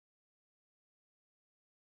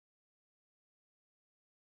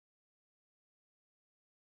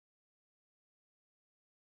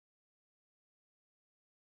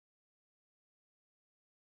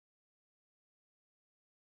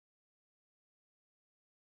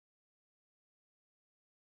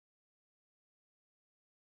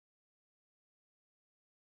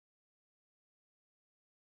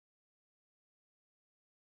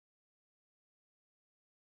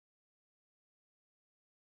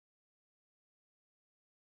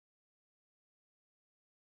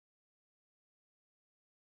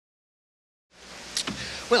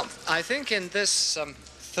Well, I think in this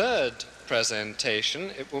third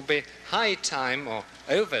presentation, it will be high time or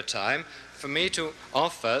over time for me to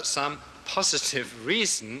offer some positive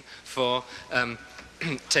reason for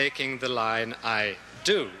taking the line I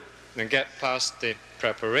do and get past the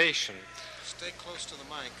preparation. Stay close to the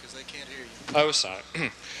mic because they can't hear you. Oh, sorry.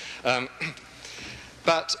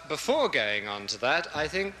 But before going on to that, I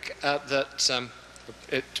think that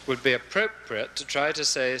it would be appropriate to try to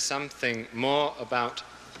say something more about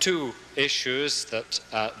two issues that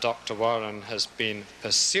Dr. Warren has been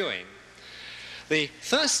pursuing. The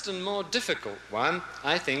first and more difficult one,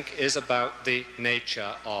 I think, is about the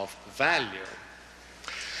nature of value.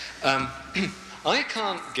 I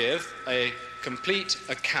can't give a complete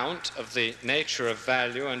account of the nature of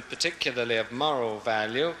value, and particularly of moral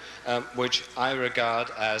value, which I regard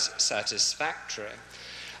as satisfactory.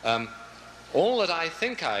 All that I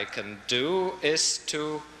think I can do is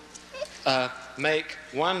to make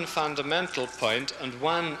one fundamental point and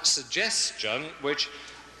one suggestion which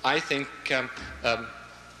I think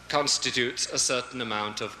constitutes a certain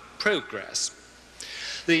amount of progress.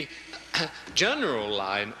 The general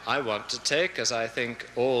line I want to take, as I think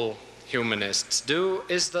all humanists do,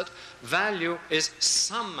 is that value is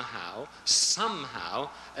somehow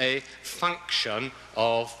a function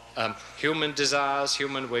of human desires,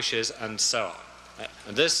 human wishes, and so on.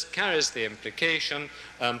 And this carries the implication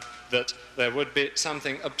that there would be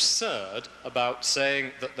something absurd about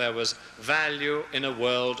saying that there was value in a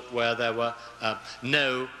world where there were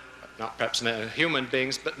perhaps no human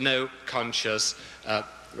beings, but no conscious,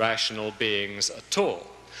 rational beings at all.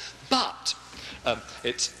 But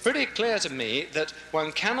it's pretty clear to me that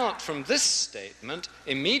one cannot, from this statement,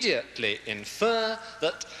 immediately infer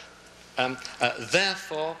that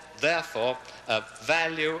therefore,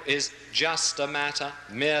 value is just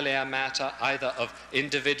merely a matter either of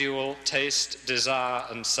individual taste, desire,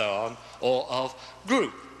 and so on, or of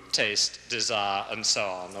group taste, desire, and so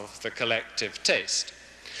on, of the collective taste.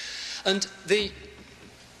 And the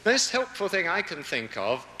most helpful thing I can think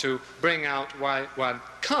of to bring out why one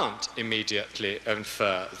can't immediately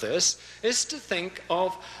infer this is to think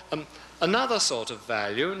of another sort of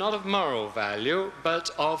value, not of moral value,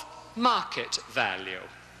 but of market value.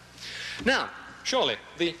 Now, surely,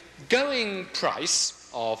 the going price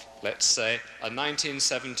of, let's say, a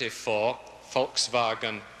 1974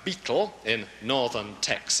 Volkswagen Beetle in northern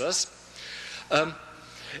Texas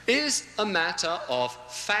is a matter of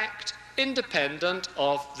fact, independent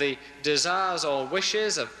of the desires or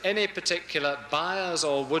wishes of any particular buyers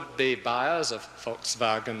or would-be buyers of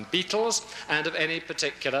Volkswagen Beetles and of any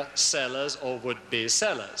particular sellers or would-be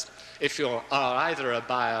sellers. If you are either a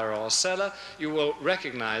buyer or seller, you will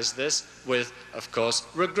recognize this with, of course,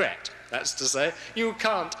 regret. That's to say, you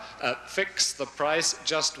can't fix the price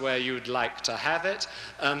just where you'd like to have it.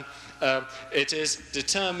 It is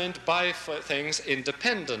determined by things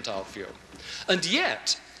independent of you. And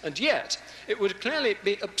yet, it would clearly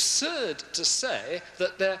be absurd to say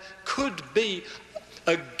that there could be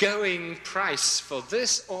a going price for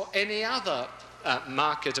this or any other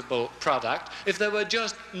marketable product if there were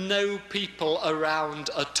just no people around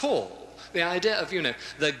at all. The idea of,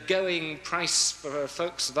 the going price for a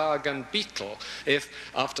Volkswagen Beetle, if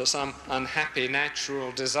after some unhappy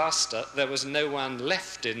natural disaster there was no one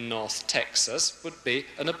left in North Texas, would be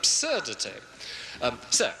an absurdity.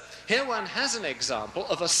 So, here one has an example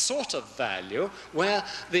of a sort of value where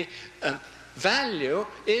the value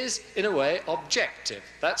is, in a way, objective.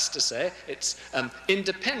 That's to say, it's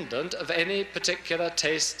independent of any particular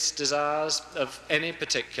tastes, desires of any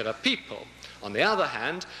particular people. On the other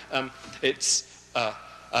hand, it's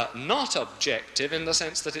not objective in the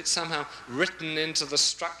sense that it's somehow written into the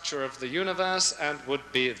structure of the universe and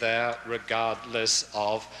would be there regardless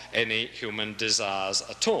of any human desires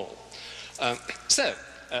at all.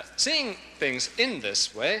 Seeing things in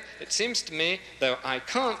this way, it seems to me, though I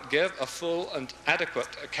can't give a full and adequate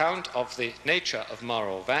account of the nature of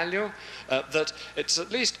moral value, that it's at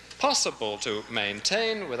least possible to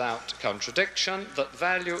maintain without contradiction that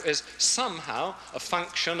value is somehow a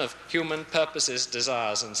function of human purposes,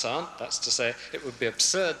 desires, and so on. That's to say, it would be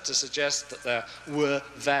absurd to suggest that there were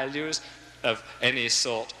values of any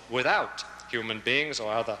sort without human beings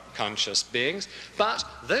or other conscious beings. But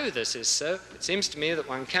though this is so, it seems to me that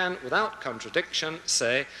one can, without contradiction,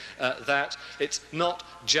 say that it's not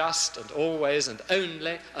just and always and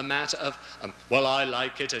only a matter of, well, I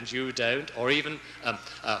like it and you don't, or even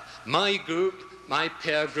my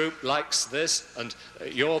peer group likes this and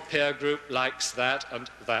your peer group likes that, and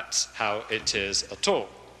that's how it is at all.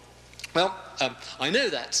 Well, I know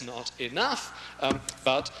that's not enough,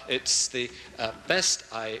 but it's the best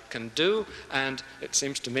I can do, and it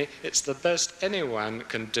seems to me it's the best anyone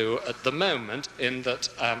can do at the moment, in that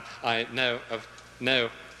I know of no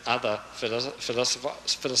other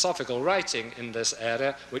philosophical writing in this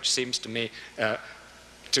area which seems to me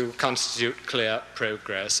to constitute clear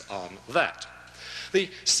progress on that. The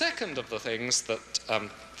second of the things that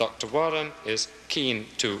Dr. Warren is keen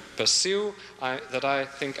to pursue, that I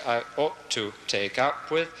think I ought to take up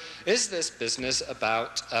with, is this business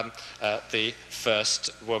about the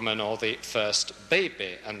first woman or the first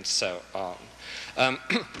baby and so on.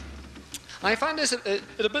 I find this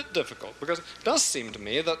a bit difficult, because it does seem to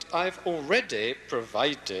me that I've already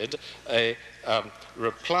provided a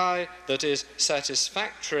reply that is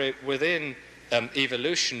satisfactory within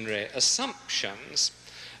evolutionary assumptions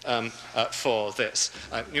for this.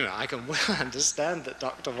 I can well understand that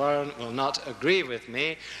Dr. Warren will not agree with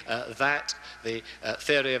me that the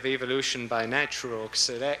theory of evolution by natural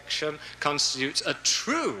selection constitutes a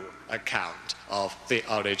true account of the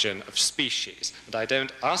origin of species. And I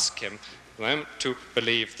don't ask him to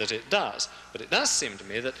believe that it does. But it does seem to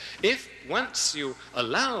me that if once you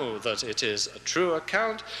allow that it is a true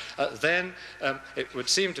account, then it would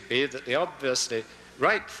seem to be that the obviously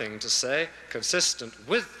right thing to say, consistent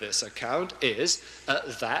with this account, is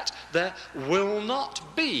that there will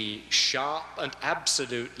not be sharp and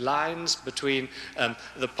absolute lines between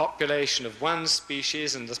the population of one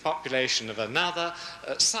species and the population of another,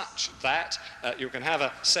 such that you can have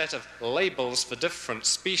a set of labels for different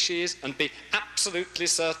species and be absolutely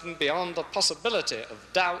certain beyond the possibility of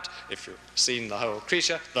doubt, if you've seen the whole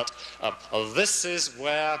creature, that this is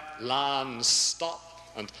where lands stop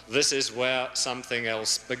and this is where something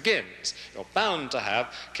else begins. You're bound to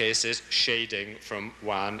have cases shading from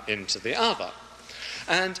one into the other.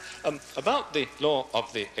 And about the law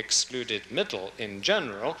of the excluded middle in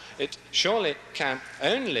general, it surely can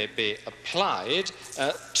only be applied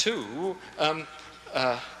to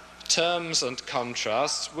terms and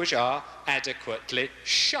contrasts which are adequately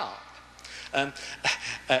sharp.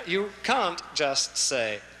 You can't just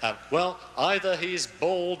say, well, either he's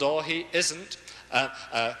bald or he isn't.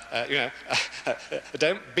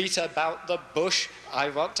 Don't beat about the bush. I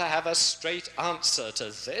want to have a straight answer to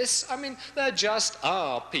this. I mean, there just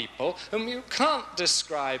are people whom you can't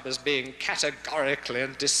describe as being categorically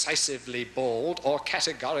and decisively bald or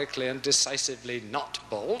categorically and decisively not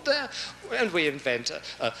bald. And we invent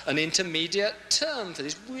an intermediate term for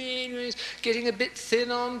this, getting a bit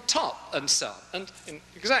thin on top and so on. And in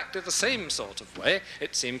exactly the same sort of way,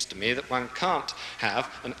 it seems to me that one can't have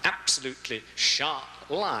an absolutely sharp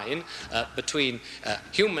line between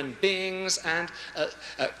human beings and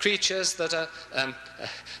creatures that are,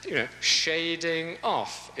 shading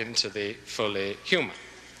off into the fully human.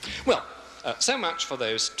 Well, so much for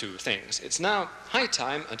those two things. It's now high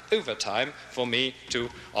time and over time for me to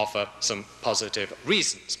offer some positive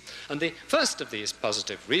reasons. And the first of these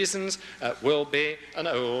positive reasons will be an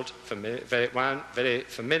old, very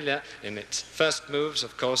familiar in its first moves,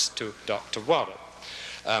 of course, to Dr. Warren.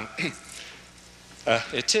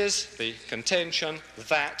 It is the contention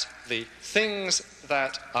that the things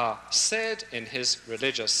that are said in his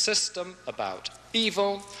religious system about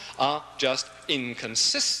evil are just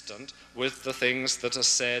inconsistent with the things that are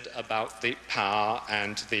said about the power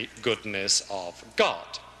and the goodness of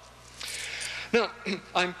God. Now,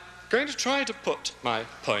 I'm going to try to put my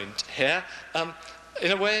point here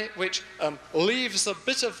in a way which leaves a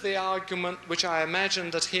bit of the argument which I imagine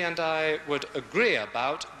that he and I would agree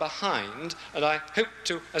about behind, and I hope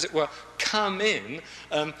to, as it were, come in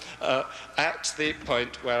at the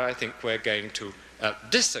point where I think we're going to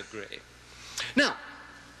disagree. Now,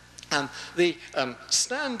 the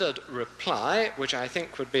standard reply, which I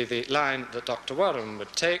think would be the line that Dr. Warren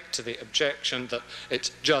would take to the objection that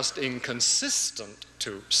it's just inconsistent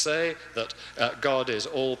to say that God is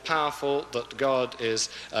all-powerful, that God is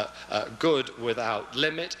good without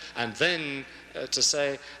limit, and then to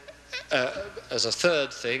say, as a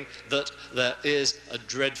third thing, that there is a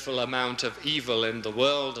dreadful amount of evil in the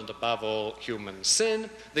world, and above all, human sin.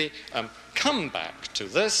 The comeback to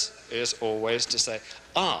this is always to say,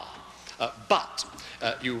 but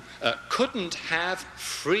you couldn't have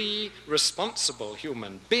free, responsible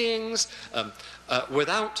human beings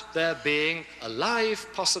without there being a live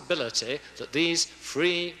possibility that these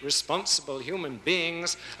free, responsible human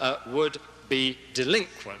beings would be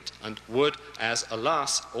delinquent and would, as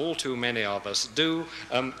alas, all too many of us do,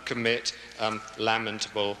 commit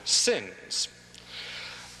lamentable sins.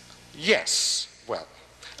 Yes, well,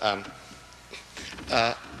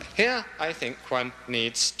 Here, I think one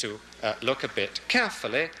needs to look a bit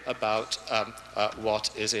carefully about what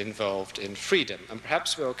is involved in freedom, and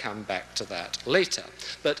perhaps we'll come back to that later.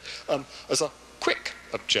 But as a quick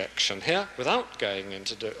objection here, without going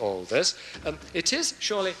into all this, it is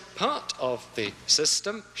surely part of the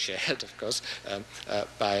system, shared, of course,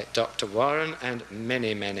 by Dr. Warren and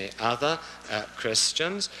many, many other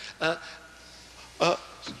Christians, that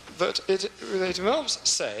it involves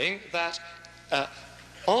saying that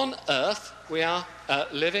on earth we are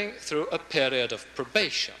living through a period of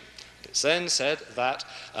probation. It's then said that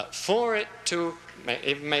for it to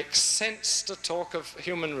make sense to talk of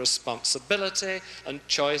human responsibility and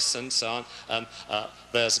choice and so on,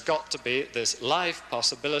 there's got to be this live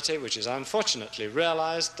possibility, which is unfortunately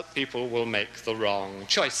realized, that people will make the wrong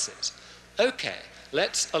choices. Okay,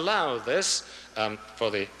 let's allow this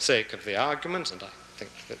for the sake of the argument, and I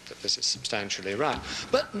think that this is substantially right.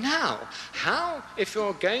 But now, how, if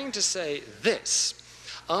you're going to say this,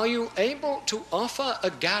 are you able to offer a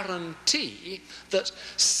guarantee that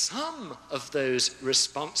some of those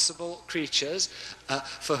responsible creatures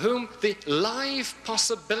for whom the live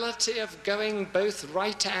possibility of going both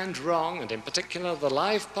right and wrong, and in particular the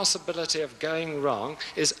live possibility of going wrong,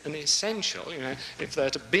 is an essential, if they're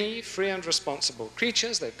to be free and responsible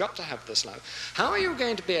creatures, they've got to have this life. How are you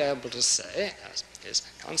going to be able to say, as is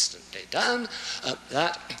constantly done,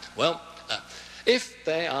 that, well, if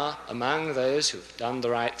they are among those who've done the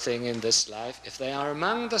right thing in this life, if they are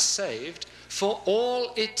among the saved, for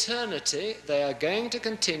all eternity they are going to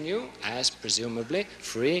continue as presumably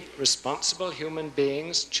free, responsible human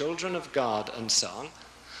beings, children of God and so on,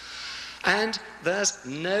 and there's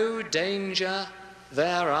no danger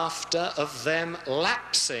thereafter of them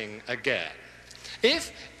lapsing again?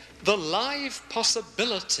 If the live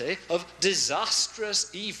possibility of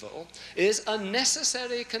disastrous evil is a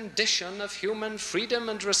necessary condition of human freedom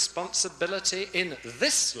and responsibility in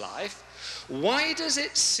this life, why does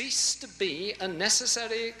it cease to be a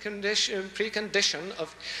necessary precondition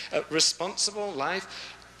of responsible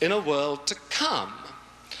life in a world to come?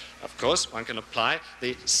 Of course, one can apply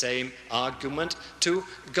the same argument to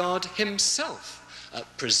God himself.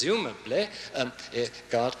 Presumably,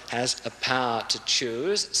 God has a power to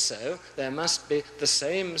choose, so there must be the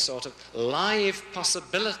same sort of live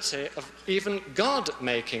possibility of even God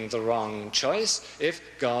making the wrong choice if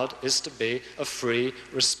God is to be a free,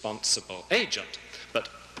 responsible agent. But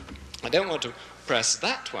I don't want to press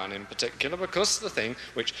that one in particular, because the thing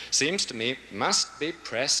which seems to me must be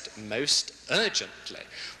pressed most urgently.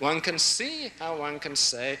 One can see how one can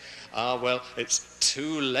say, well, it's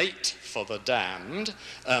too late for the damned.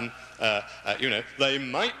 They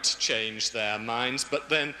might change their minds, but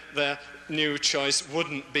then their new choice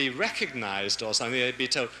wouldn't be recognized or something. They'd be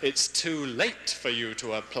told, it's too late for you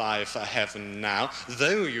to apply for heaven now,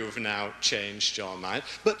 though you've now changed your mind.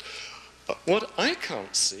 But what I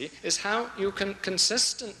can't see is how you can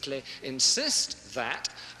consistently insist that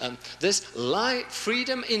this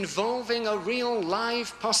freedom involving a real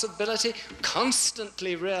live possibility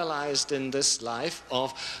constantly realized in this life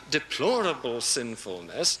of deplorable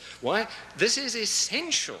sinfulness, why this is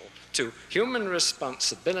essential to human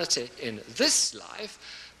responsibility in this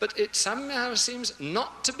life, but it somehow seems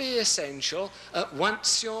not to be essential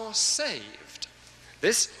once you're saved.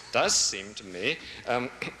 This does seem to me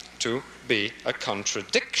to be a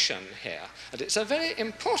contradiction here. And it's a very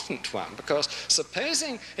important one, because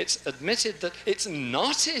supposing it's admitted that it's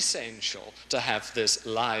not essential to have this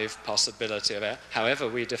live possibility of error, however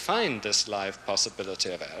we define this live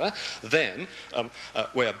possibility of error, then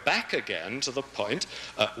we're back again to the point,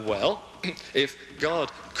 well, if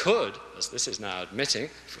God could, as this is now admitting,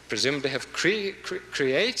 presumably have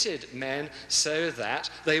created men so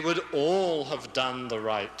that they would all have done the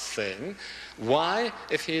right thing, why,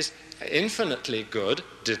 if he's infinitely good,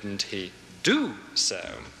 didn't he do so?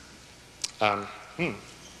 Well,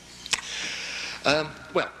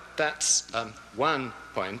 that's one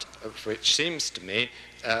point of which seems to me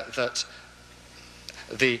that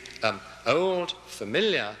the old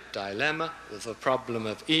familiar dilemma of the problem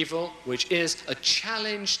of evil, which is a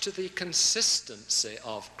challenge to the consistency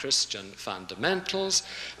of Christian fundamentals,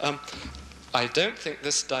 I don't think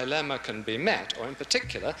this dilemma can be met, or in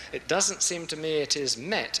particular, it doesn't seem to me it is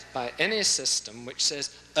met by any system which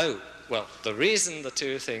says, oh, well, the reason the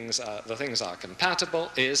things are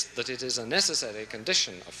compatible is that it is a necessary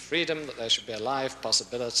condition of freedom that there should be a live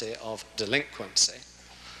possibility of delinquency.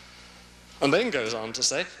 And then goes on to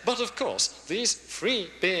say, but of course, these free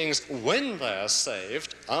beings, when they're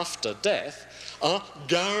saved after death, are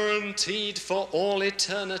guaranteed for all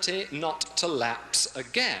eternity not to lapse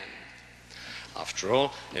again. After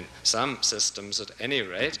all, in some systems at any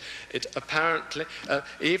rate, it apparently,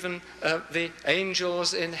 even the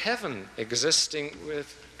angels in heaven existing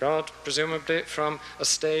with God, presumably from a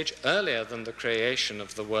stage earlier than the creation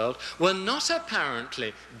of the world, were not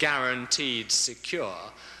apparently guaranteed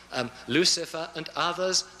secure. Lucifer and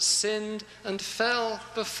others sinned and fell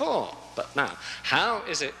before. But now, how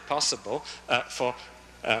is it possible for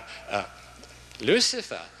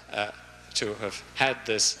Lucifer to have had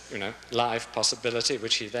this, live possibility,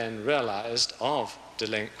 which he then realized, of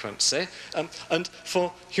delinquency, and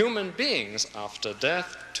for human beings after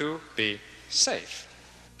death to be safe?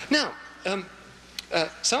 Now,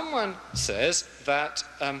 someone says that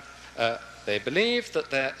they believe that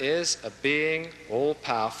there is a being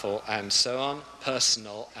all-powerful and so on,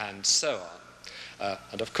 personal and so on.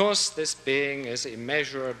 And of course, this being is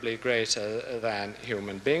immeasurably greater than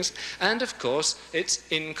human beings, and of course, it's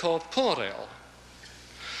incorporeal.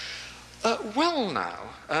 Well now,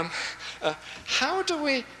 how do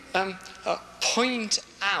we point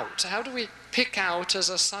out, how do we pick out as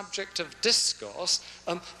a subject of discourse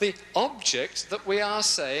the object that we are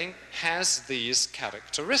saying has these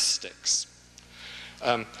characteristics?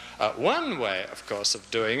 One way, of course, of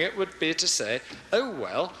doing it would be to say, oh,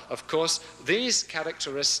 well, of course, these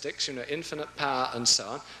characteristics, infinite power and so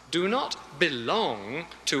on, do not belong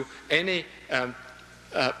to any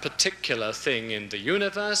particular thing in the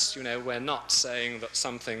universe. We're not saying that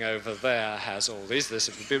something over there has all these. This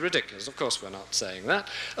would be ridiculous. Of course, we're not saying that.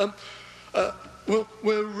 Well,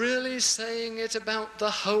 we're really saying it about the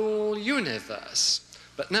whole universe.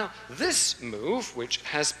 But now, this move, which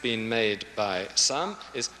has been made by some,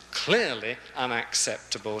 is clearly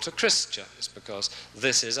unacceptable to Christians, because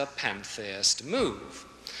this is a pantheist move.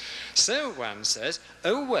 So one says,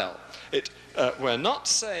 oh well, we're not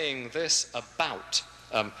saying this about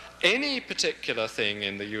any particular thing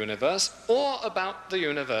in the universe or about the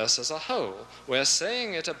universe as a whole. We're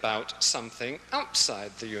saying it about something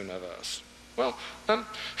outside the universe. Well,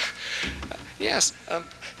 yes,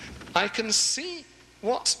 I can see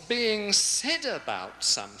what's being said about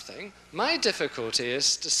something. My difficulty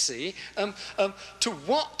is to see to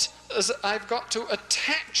what I've got to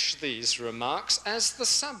attach these remarks as the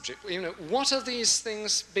subject. What are these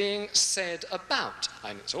things being said about?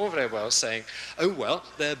 And it's all very well saying, oh, well,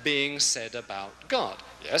 they're being said about God.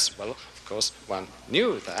 Yes, well, of course, one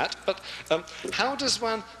knew that, but how does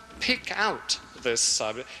one pick out this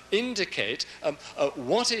subject, indicate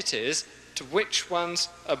what it is to which one's,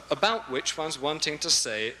 about which one's wanting to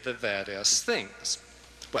say the various things?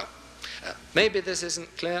 Well, maybe this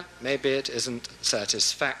isn't clear, maybe it isn't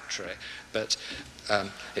satisfactory, but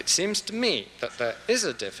it seems to me that there is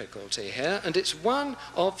a difficulty here, and it's one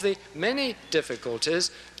of the many difficulties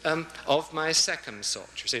of my second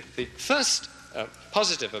sort. You see, the first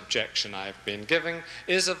positive objection I've been giving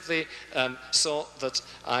is of the sort that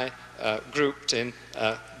I grouped in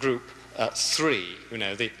group 3,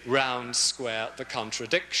 the round, square, the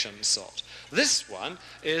contradiction sort. This one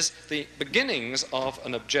is the beginnings of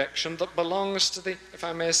an objection that belongs to the, if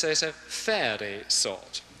I may say so, fairy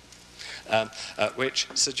sort, in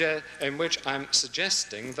which I'm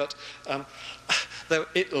suggesting that though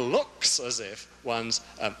it looks as if one's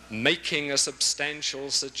making a substantial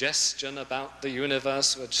suggestion about the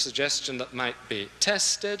universe, a suggestion that might be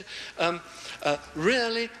tested,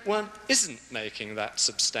 really one isn't making that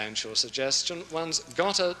substantial suggestion. One's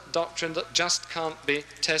got a doctrine that just can't be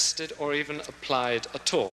tested or even applied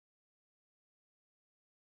at all.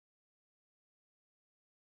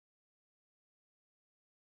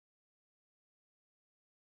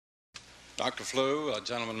 Dr. Flew,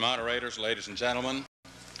 gentlemen moderators, ladies and gentlemen,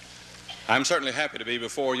 I'm certainly happy to be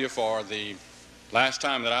before you for the last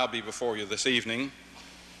time that I'll be before you this evening.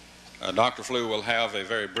 Dr. Flew will have a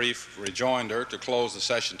very brief rejoinder to close the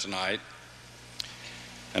session tonight.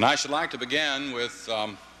 And I should like to begin with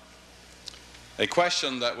a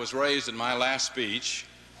question that was raised in my last speech.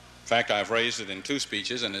 In fact, I've raised it in 2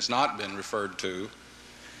 speeches, and it's not been referred to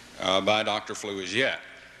by Dr. Flew as yet.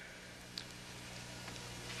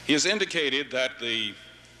 He has indicated that the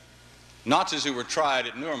Nazis who were tried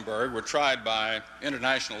at Nuremberg were tried by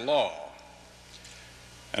international law.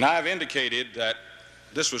 And I have indicated that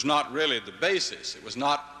this was not really the basis. It was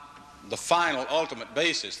not the final, ultimate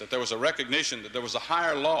basis, that there was a recognition that there was a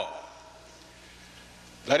higher law.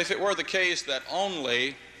 That if it were the case that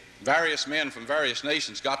only various men from various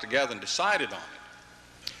nations got together and decided on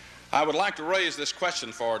it, I would like to raise this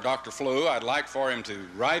question for Dr. Flew. I'd like for him to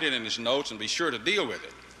write it in his notes and be sure to deal with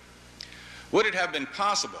it. Would it have been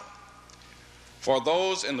possible for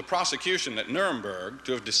those in the prosecution at Nuremberg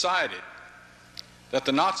to have decided that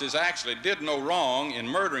the Nazis actually did no wrong in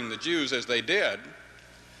murdering the Jews as they did,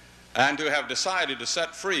 and to have decided to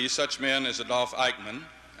set free such men as Adolf Eichmann,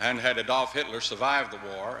 and had Adolf Hitler survived the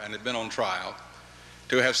war and had been on trial,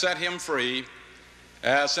 to have set him free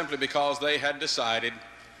simply because they had decided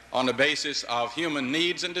on the basis of human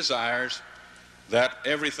needs and desires that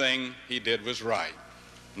everything he did was right.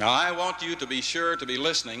 Now, I want you to be sure to be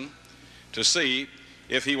listening to see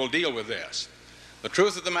if he will deal with this. The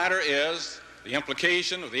truth of the matter is, the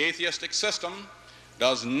implication of the atheistic system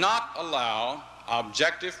does not allow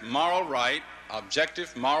objective moral right,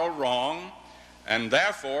 objective moral wrong, and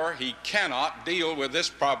therefore he cannot deal with this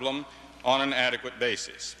problem on an adequate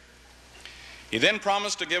basis. He then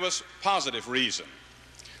promised to give us positive reason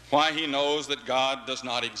why he knows that God does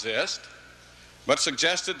not exist, but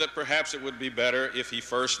suggested that perhaps it would be better if he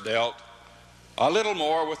first dealt a little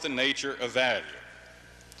more with the nature of value,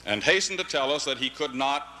 and hastened to tell us that he could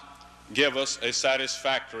not give us a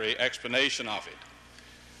satisfactory explanation of it.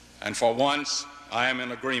 And for once, I am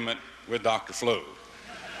in agreement with Dr. Flew.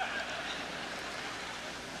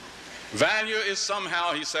 Value is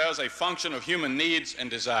somehow, he says, a function of human needs and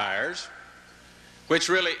desires, which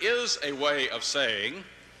really is a way of saying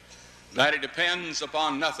that it depends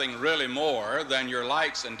upon nothing really more than your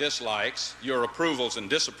likes and dislikes, your approvals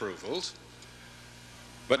and disapprovals.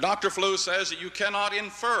 But Dr. Flew says that you cannot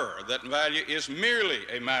infer that value is merely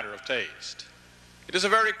a matter of taste. It is a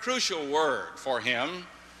very crucial word for him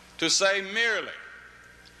to say merely.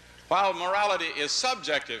 While morality is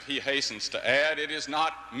subjective, he hastens to add, it is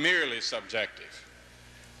not merely subjective.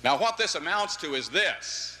 Now, what this amounts to is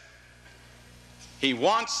this. He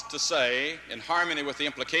wants to say, in harmony with the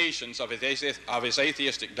implications of his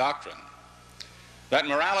atheistic doctrine, that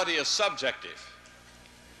morality is subjective,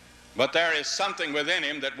 but there is something within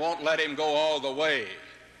him that won't let him go all the way.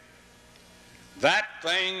 That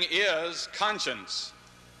thing is conscience.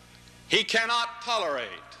 He cannot tolerate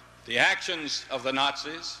the actions of the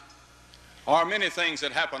Nazis or many things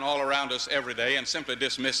that happen all around us every day and simply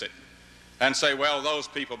dismiss it and say, well, those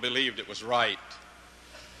people believed it was right.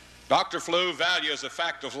 Dr. Flew values a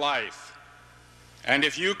fact of life, and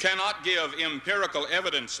if you cannot give empirical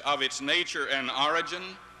evidence of its nature and origin,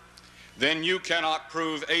 then you cannot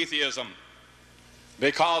prove atheism,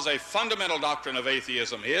 because a fundamental doctrine of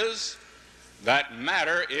atheism is that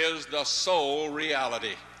matter is the sole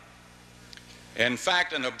reality. In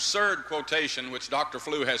fact, an absurd quotation which Dr.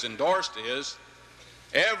 Flew has endorsed is,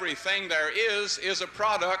 everything there is a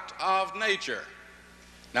product of nature.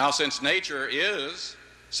 Now, since nature exists,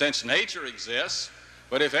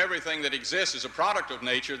 but if everything that exists is a product of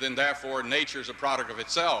nature, then therefore nature is a product of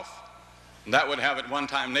itself. And that would have at one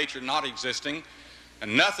time nature not existing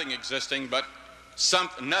and nothing existing, but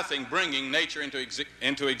nothing bringing nature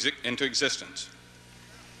into existence.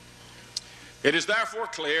 It is therefore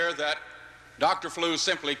clear that Dr. Flew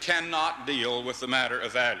simply cannot deal with the matter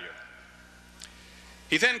of value.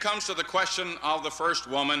 He then comes to the question of the first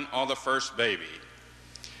woman or the first baby.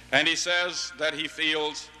 And he says that he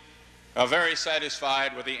feels very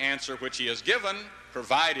satisfied with the answer which he has given,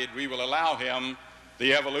 provided we will allow him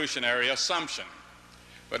the evolutionary assumption.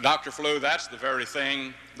 But Dr. Flew, that's the very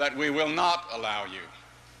thing that we will not allow you.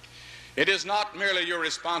 It is not merely your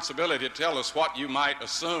responsibility to tell us what you might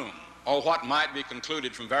assume or what might be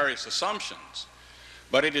concluded from various assumptions,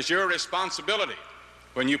 but it is your responsibility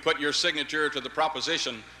when you put your signature to the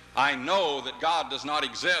proposition, I know that God does not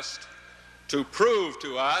exist, to prove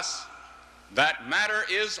to us that matter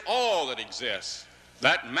is all that exists,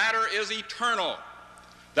 that matter is eternal,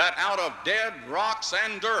 that out of dead rocks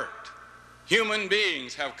and dirt, human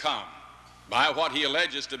beings have come by what he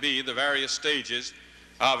alleges to be the various stages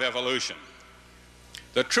of evolution.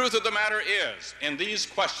 The truth of the matter is, in these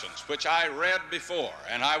questions, which I read before,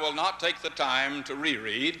 and I will not take the time to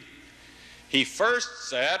reread, he first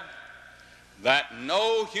said that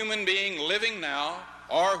no human being living now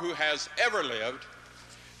or who has ever lived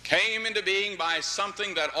came into being by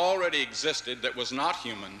something that already existed that was not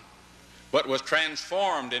human, but was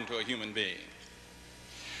transformed into a human being.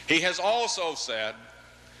 He has also said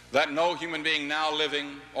that no human being now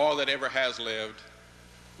living or that ever has lived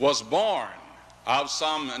was born of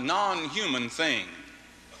some non-human thing,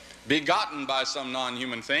 begotten by some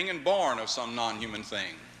non-human thing and born of some non-human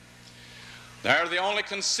thing. They're the only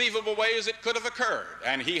conceivable ways it could have occurred,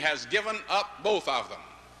 and he has given up both of them.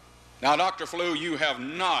 Now, Dr. Flew, you have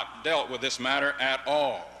not dealt with this matter at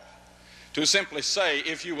all. To simply say,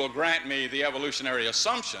 if you will grant me the evolutionary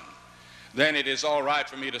assumption, then it is all right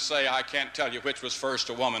for me to say I can't tell you which was first,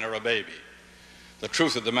 a woman or a baby. The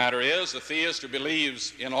truth of the matter is, the theist who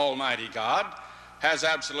believes in Almighty God has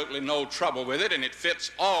absolutely no trouble with it, and it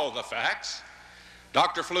fits all the facts,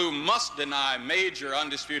 Dr. Flew must deny major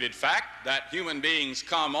undisputed fact that human beings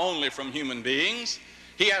come only from human beings.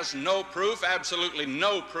 He has no proof, absolutely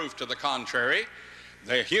no proof to the contrary.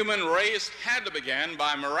 The human race had to begin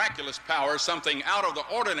by miraculous power, something out of the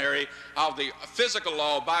ordinary of the physical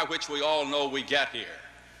law by which we all know we get here.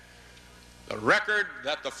 The record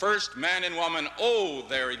that the first man and woman owe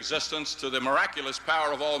their existence to the miraculous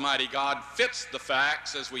power of Almighty God fits the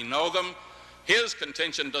facts as we know them. His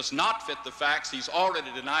contention does not fit the facts. He's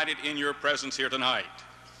already denied it in your presence here tonight.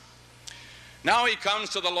 Now he comes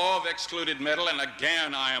to the law of excluded middle, and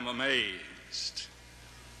again I am amazed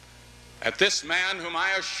at this man whom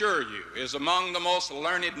I assure you is among the most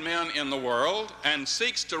learned men in the world and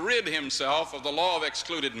seeks to rid himself of the law of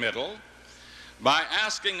excluded middle by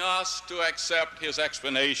asking us to accept his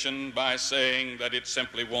explanation by saying that it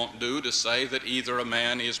simply won't do to say that either a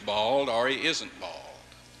man is bald or he isn't bald.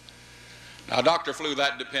 Now, Dr. Flew,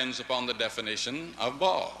 that depends upon the definition of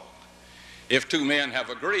bald. If two men have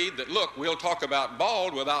agreed that, look, we'll talk about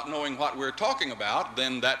bald without knowing what we're talking about,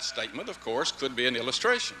 then that statement, of course, could be an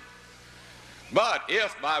illustration. But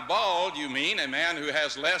if by bald you mean a man who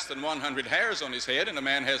has less than 100 hairs on his head and a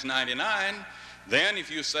man has 99, then if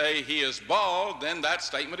you say he is bald, then that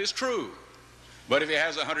statement is true. But if he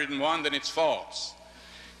has 101, then it's false.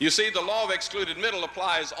 You see, the law of excluded middle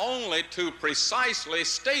applies only to precisely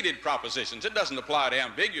stated propositions. It doesn't apply to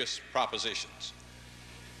ambiguous propositions.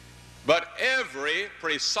 But every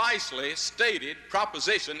precisely stated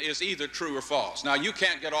proposition is either true or false. Now, you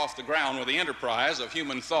can't get off the ground with the enterprise of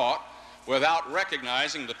human thought without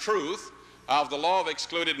recognizing the truth of the law of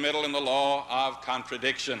excluded middle and the law of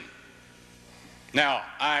contradiction. Now,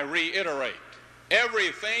 I reiterate,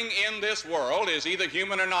 everything in this world is either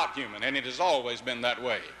human or not human, and it has always been that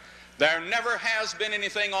way. There never has been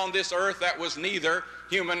anything on this earth that was neither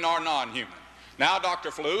human nor non-human. Now,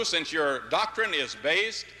 Dr. Flew, since your doctrine is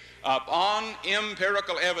based upon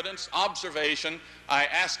empirical evidence, observation, I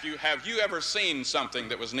ask you, have you ever seen something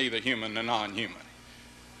that was neither human nor non-human?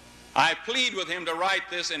 I plead with him to write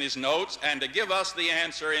this in his notes and to give us the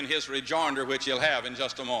answer in his rejoinder, which he'll have in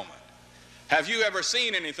just a moment. Have you ever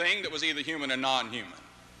seen anything that was either human or non-human?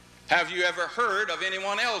 Have you ever heard of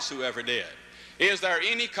anyone else who ever did? Is there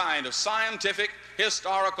any kind of scientific,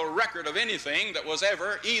 historical record of anything that was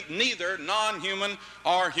ever neither non-human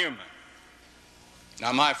or human?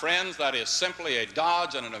 Now, my friends, that is simply a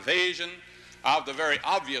dodge and an evasion of the very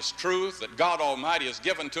obvious truth that God Almighty has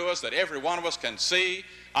given to us, that every one of us can see.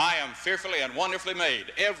 I am fearfully and wonderfully made.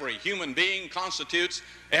 Every human being constitutes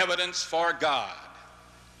evidence for God.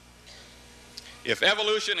 If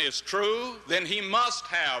evolution is true, then he must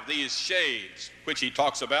have these shades which he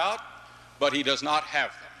talks about, but he does not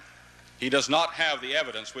have them. He does not have the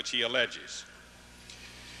evidence which he alleges.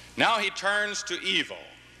 Now he turns to evil.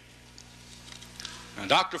 Now,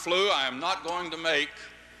 Dr. Flew, I am not going to make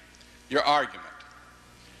your argument.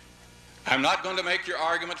 I'm not going to make your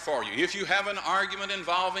argument for you. If you have an argument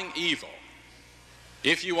involving evil,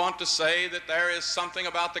 if you want to say that there is something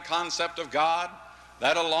about the concept of God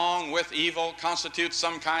that along with evil constitutes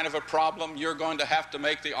some kind of a problem, you're going to have to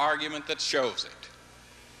make the argument that shows it.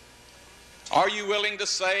 Are you willing to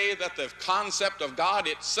say that the concept of God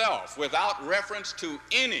itself, without reference to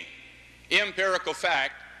any empirical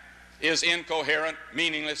fact, is incoherent,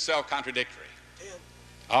 meaningless, self-contradictory?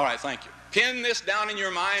 All right, thank you. Pin this down in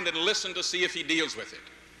your mind and listen to see if he deals with it.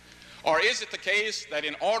 Or is it the case that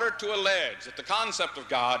in order to allege that the concept of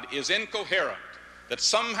God is incoherent, that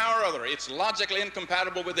somehow or other it's logically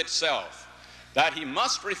incompatible with itself, that he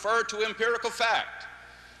must refer to empirical fact?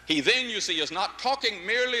 He then, you see, is not talking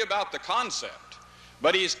merely about the concept,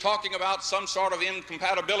 but he's talking about some sort of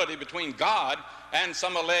incompatibility between God and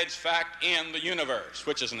some alleged fact in the universe,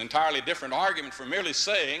 which is an entirely different argument from merely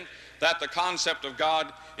saying that the concept of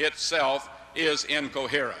God itself is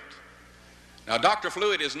incoherent. Now, Dr.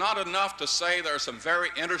 Flew, it is not enough to say there are some very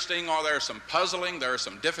interesting or there are some puzzling, there are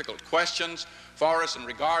some difficult questions for us in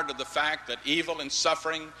regard to the fact that evil and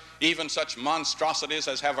suffering, even such monstrosities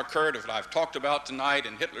as have occurred, as I've talked about tonight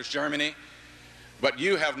in Hitler's Germany, but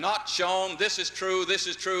you have not shown this is true, this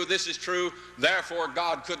is true, this is true, therefore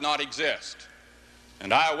God could not exist.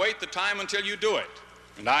 And I await the time until you do it.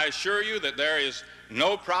 And I assure you that there is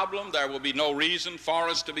no problem, there will be no reason for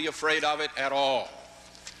us to be afraid of it at all.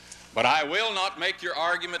 But I will not make your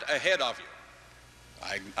argument ahead of you.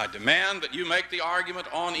 I demand that you make the argument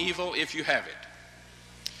on evil if you have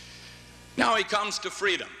it. Now he comes to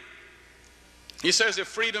freedom. He says if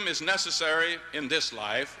freedom is necessary in this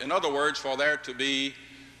life, in other words, for there to be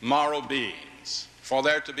moral beings, for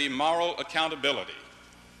there to be moral accountability,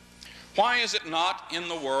 why is it not in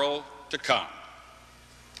the world to come?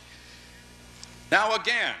 Now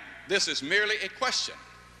again, this is merely a question.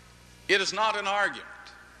 It is not an argument.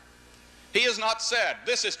 He has not said,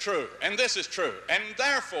 this is true, and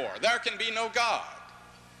therefore there can be no God.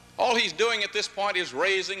 All he's doing at this point is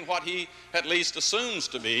raising what he at least assumes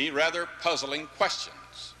to be rather puzzling questions.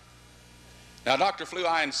 Now, Dr. Flew,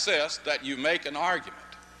 I insist that you make an argument.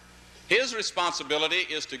 His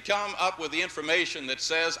responsibility is to come up with the information that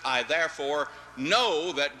says, I therefore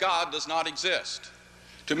know that God does not exist.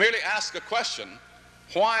 To merely ask a question,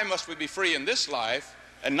 why must we be free in this life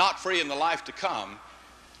and not free in the life to come,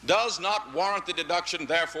 does not warrant the deduction,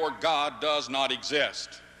 therefore God does not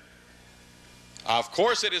exist. Of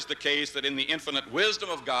course, it is the case that in the infinite wisdom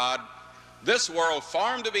of God, this world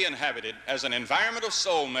formed to be inhabited as an environment of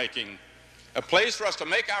soul making, a place for us to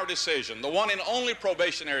make our decision, the one and only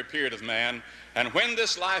probationary period of man, and when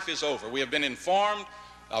this life is over, we have been informed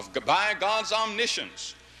by God's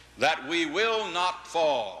omniscience that we will not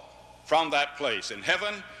fall from that place. In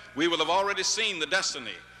heaven, we will have already seen the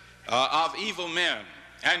destiny of evil men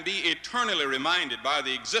and be eternally reminded by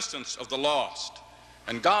the existence of the lost.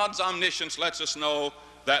 And God's omniscience lets us know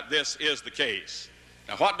that this is the case.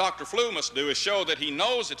 Now, what Dr. Flew must do is show that he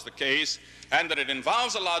knows it's the case and that it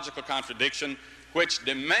involves a logical contradiction which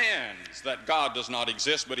demands that God does not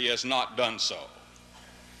exist, but he has not done so.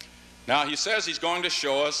 Now, he says he's going to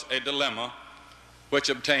show us a dilemma which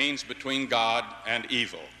obtains between God and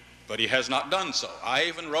evil, but he has not done so. I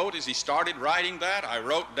even wrote, as he started writing that, I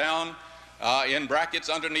wrote down in brackets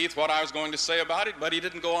underneath what I was going to say about it, but he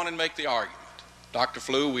didn't go on and make the argument. Dr.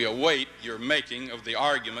 Flew, we await your making of the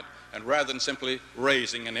argument, and rather than simply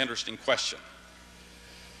raising an interesting question.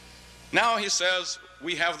 Now he says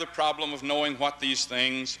we have the problem of knowing what these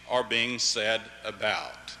things are being said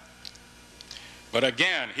about. But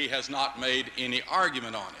again, he has not made any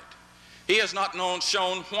argument on it. He has not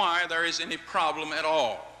shown why there is any problem at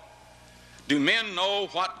all. Do men know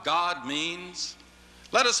what God means?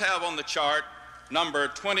 Let us have on the chart number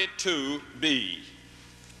 22B.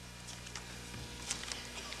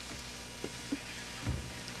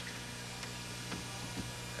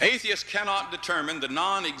 Atheists cannot determine the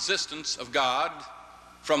non-existence of God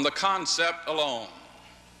from the concept alone.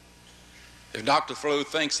 If Dr. Flew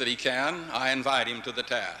thinks that he can, I invite him to the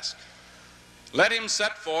task. Let him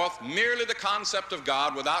set forth merely the concept of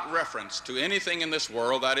God without reference to anything in this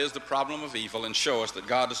world, that is the problem of evil, and show us that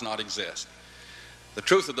God does not exist. The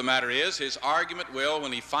truth of the matter is, his argument will,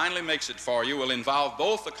 when he finally makes it for you, will involve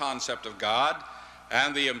both the concept of God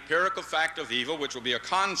and the empirical fact of evil, which will be a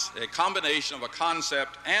combination of a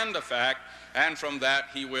concept and a fact, and from that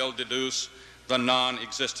he will deduce the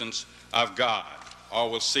non-existence of God, or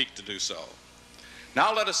will seek to do so.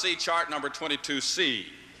 Now let us see chart number 22C.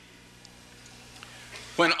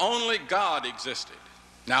 When only God existed.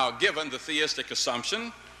 Now, given the theistic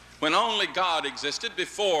assumption, when only God existed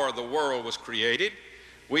before the world was created,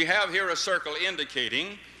 we have here a circle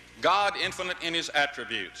indicating God infinite in his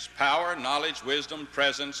attributes: power, knowledge, wisdom,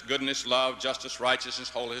 presence, goodness, love, justice, righteousness,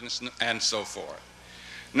 holiness, and so forth.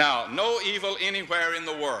 Now, no evil anywhere in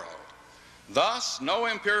the world. Thus, no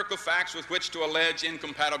empirical facts with which to allege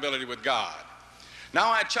incompatibility with God.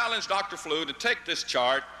 Now, I challenge Dr. Flew to take this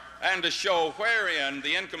chart and to show wherein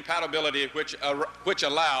the incompatibility which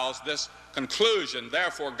allows this conclusion,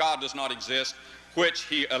 therefore God does not exist, which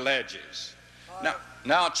he alleges.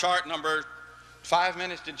 Now chart number 5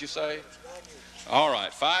 minutes, did you say? All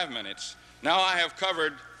right, 5 minutes. Now I have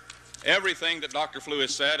covered everything that Dr. Flew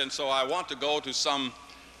has said, and so I want to go to some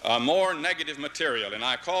more negative material, and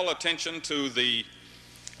I call attention to the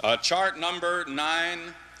chart number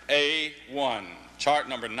 9A1. Chart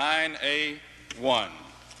number 9A1.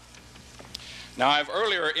 Now, I've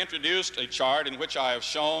earlier introduced a chart in which I have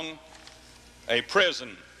shown a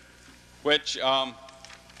prison which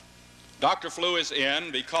Dr. Flew is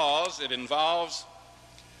in because it involves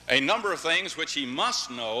a number of things which he must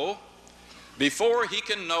know before he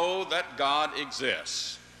can know that God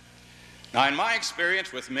exists. Now, in my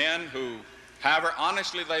experience with men who, however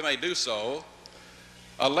honestly they may do so,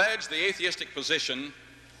 allege the atheistic position,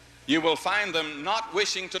 you will find them not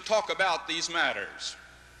wishing to talk about these matters,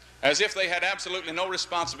 as if they had absolutely no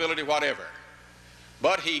responsibility whatever.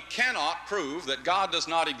 But he cannot prove that God does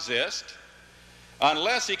not exist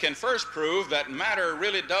unless he can first prove that matter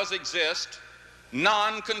really does exist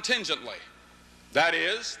non-contingently. That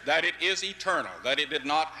is, that it is eternal, that it did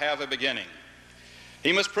not have a beginning.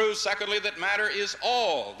 He must prove, secondly, that matter is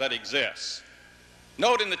all that exists.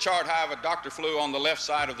 Note in the chart, however, Dr. Flew on the left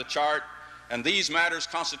side of the chart, and these matters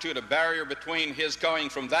constitute a barrier between his going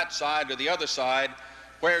from that side to the other side,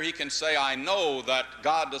 where he can say, I know that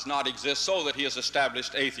God does not exist, so that he has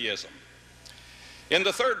established atheism. In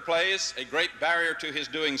the third place, a great barrier to his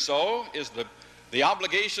doing so is the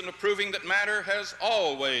obligation of proving that matter has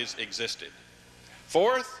always existed.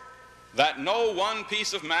 Fourth, that no one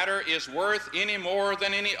piece of matter is worth any more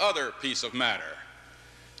than any other piece of matter.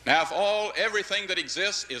 Now, if everything that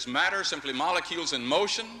exists is matter, simply molecules in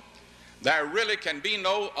motion, there really can be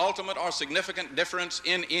no ultimate or significant difference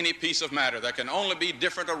in any piece of matter. There can only be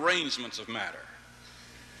different arrangements of matter.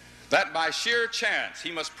 That by sheer chance,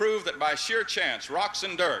 he must prove that by sheer chance, rocks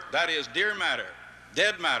and dirt, that is, dead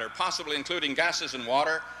matter, possibly including gases and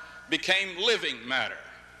water, became living matter.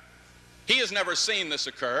 He has never seen this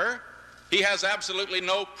occur. He has absolutely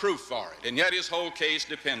no proof for it, and yet his whole case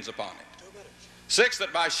depends upon it. Sixth,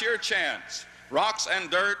 that by sheer chance, rocks and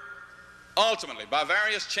dirt ultimately, by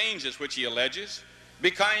various changes which he alleges,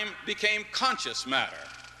 became conscious matter.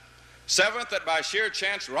 Seventh, that by sheer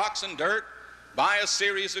chance, rocks and dirt, by a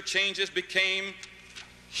series of changes, became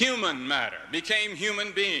human matter, became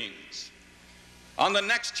human beings. On the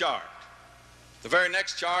next chart, the very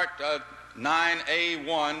next chart,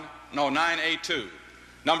 9A2,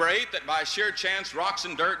 number 8, that by sheer chance, rocks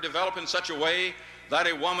and dirt develop in such a way that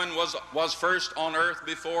a woman was first on earth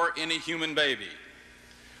before any human baby.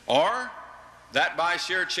 Or that by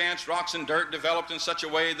sheer chance, rocks and dirt developed in such a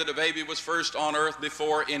way that a baby was first on earth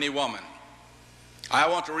before any woman. I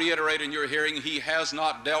want to reiterate in your hearing, he has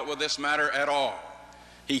not dealt with this matter at all.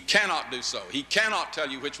 He cannot do so. He cannot tell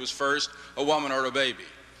you which was first, a woman or a baby.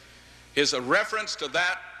 His reference to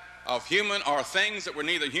that of human or things that were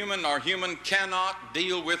neither human nor human cannot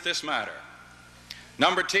deal with this matter.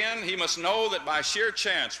 Number 10, he must know that by sheer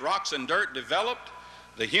chance, rocks and dirt developed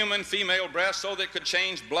the human female breast so that it could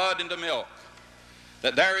change blood into milk.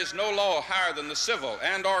 That there is no law higher than the civil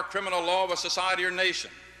and or criminal law of a society or nation.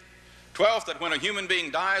 12th, that when a human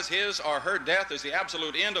being dies, his or her death is the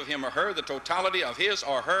absolute end of him or her. The totality of his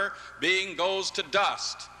or her being goes to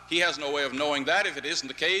dust. He has no way of knowing that. If it isn't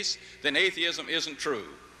the case, then atheism isn't true.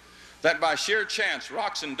 That by sheer chance,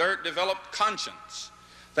 rocks and dirt developed conscience.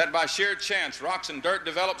 That by sheer chance, rocks and dirt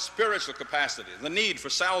developed spiritual capacity, the need for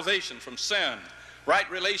salvation from sin,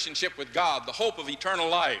 right relationship with God, the hope of eternal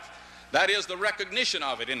life. That is the recognition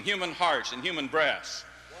of it in human hearts and human breasts.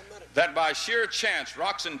 That by sheer chance,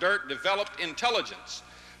 rocks and dirt developed intelligence.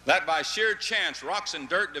 That by sheer chance, rocks and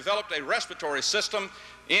dirt developed a respiratory system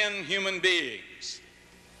in human beings.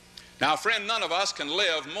 Now, friend, none of us can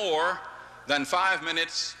live more than 5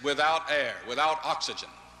 minutes without air, without oxygen.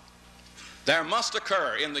 There must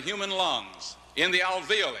occur in the human lungs, in the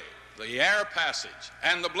alveoli, the air passage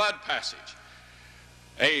and the blood passage,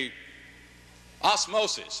 a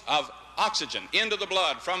osmosis of oxygen into the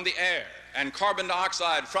blood from the air and carbon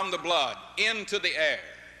dioxide from the blood into the air.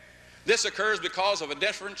 This occurs because of a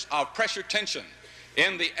difference of pressure tension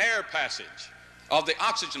in the air passage of the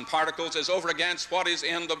oxygen particles as over against what is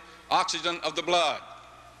in the oxygen of the blood.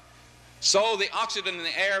 So the oxygen in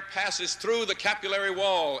the air passes through the capillary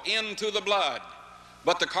wall into the blood,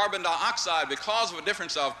 but the carbon dioxide, because of a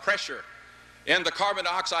difference of pressure in the carbon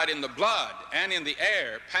dioxide in the blood and in the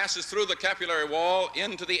air, passes through the capillary wall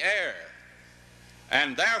into the air.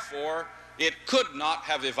 And therefore, it could not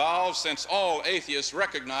have evolved, since all atheists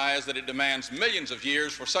recognize that it demands millions of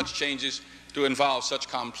years for such changes to involve such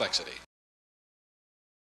complexity.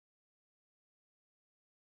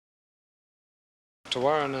 Dr.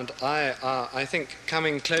 Warren and I are, I think,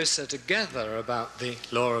 coming closer together about the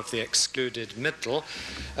law of the excluded middle.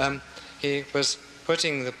 He was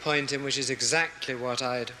putting the point in which is exactly what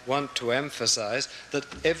I'd want to emphasize, that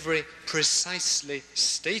every precisely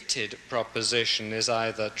stated proposition is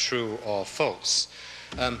either true or false.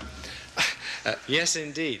 Yes,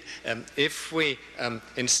 indeed. If we,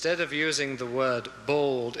 instead of using the word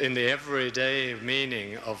bald in the everyday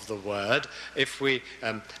meaning of the word, if we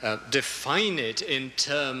define it in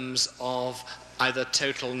terms of either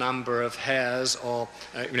total number of hairs or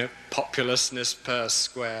populousness per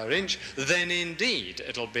square inch, then indeed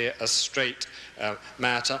it'll be a straight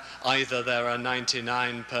matter. Either there are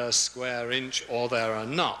 99 per square inch or there are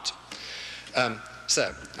not.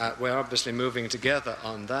 So we're obviously moving together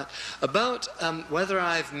on that. About whether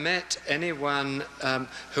I've met anyone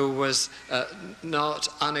who was not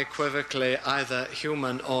unequivocally either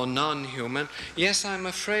human or non-human, yes, I'm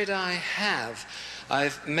afraid I have.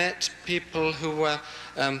 I've met people who were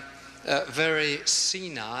very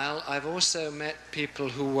senile. I've also met people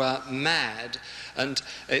who were mad, and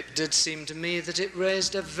it did seem to me that it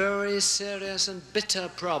raised a very serious and bitter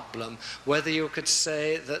problem whether you could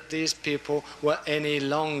say that these people were any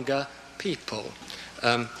longer people.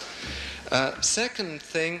 Second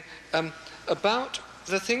thing, about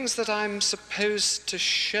the things that I'm supposed to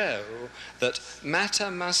show, that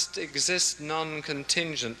matter must exist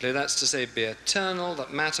non-contingently, that's to say be eternal,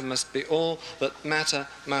 that matter must be all, that matter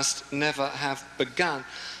must never have begun,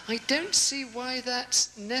 I don't see why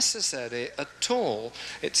that's necessary at all.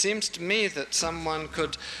 It seems to me that someone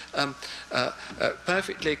could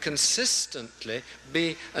perfectly consistently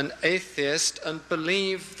be an atheist and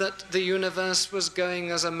believe that the universe was going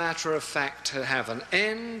as a matter of fact to have an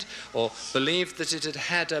end, or believe that it had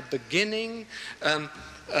had a beginning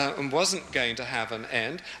and wasn't going to have an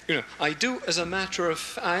end. You know, I am as a matter of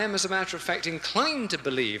fact inclined to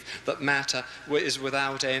believe that matter is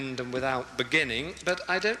without end and without beginning, but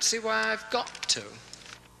I don't see why I've got to.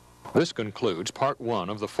 This concludes part one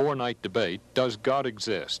of the four-night debate, Does God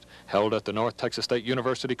Exist?, held at the North Texas State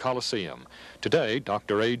University Coliseum. Today,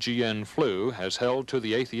 Dr. A.G.N. Flew has held to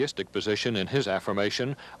the atheistic position in his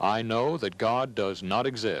affirmation, I know that God does not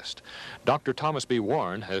exist. Dr. Thomas B.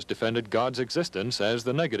 Warren has defended God's existence as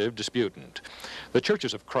the negative disputant. The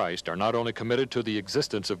Churches of Christ are not only committed to the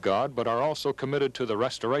existence of God, but are also committed to the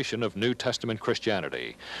restoration of New Testament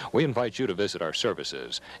Christianity. We invite you to visit our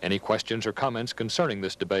services. Any questions or comments concerning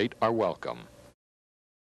this debate are welcome.